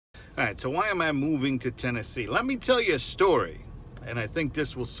All right, so why am I moving to Tennessee? Let me tell you a story, and I think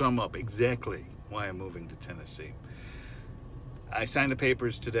this will sum up exactly why I'm moving to Tennessee. I signed the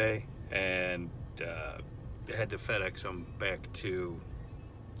papers today and had to FedEx them back to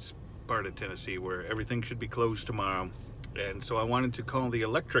Sparta, Tennessee, where everything should be closed tomorrow. And so I wanted to call the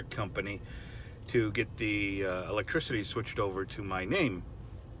electric company to get the electricity switched over to my name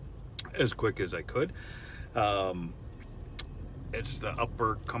as quick as I could. It's the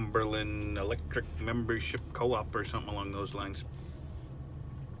Upper Cumberland Electric Membership Co-op or something along those lines.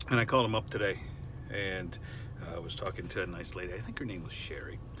 And I called them up today, and I was talking to a nice lady. I think her name was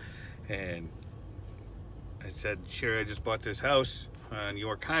Sherry. And I said, Sherry, I just bought this house on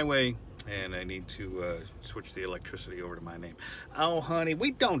York Highway, and I need to switch the electricity over to my name. Oh, honey,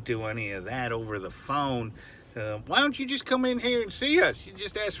 we don't do any of that over the phone. Why don't you just come in here and see us? You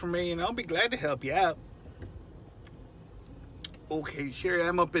just ask for me, and I'll be glad to help you out. Okay, Sherry,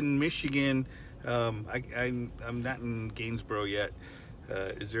 I'm up in Michigan. I'm not in Gainesboro yet.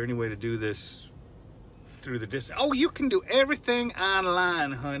 Is there any way to do this through the distance? Oh, you can do everything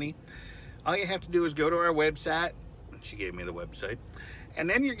online, honey. All you have to do is go to our website. She gave me the website. And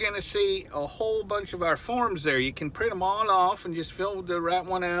then you're going to see a whole bunch of our forms there. You can print them all off and just fill the right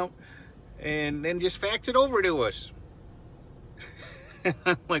one out and then just fax it over to us.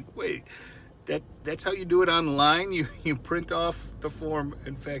 I'm like, wait, that's how you do it online? You print off the form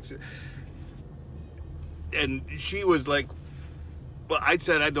and fax it? And she was like, well, I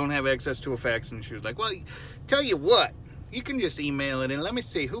said I don't have access to a fax, and she was like, well, tell you what, you can just email it, and let me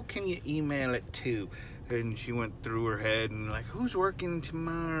see, who can you email it to? And she went through her head and like, who's working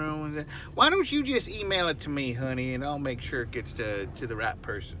tomorrow? And why don't you just email it to me, honey, and I'll make sure it gets to the right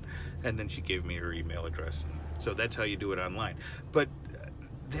person. And then she gave me her email address. So that's how you do it online. But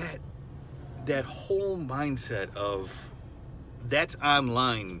that whole mindset of that's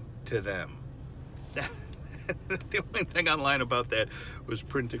online to them. The only thing online about that was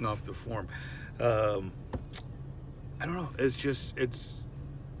printing off the form. I don't know. It's just, it's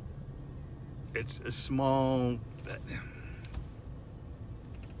a small,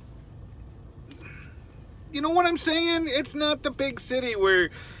 you know what I'm saying? It's not the big city where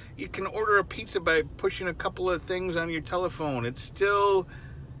you can order a pizza by pushing a couple of things on your telephone. It's still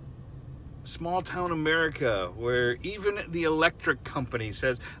small town America, where even the electric company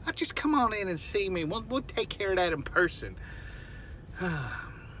says, oh, just come on in and see me. We'll take care of that in person.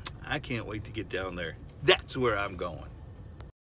 I can't wait to get down there. That's where I'm going.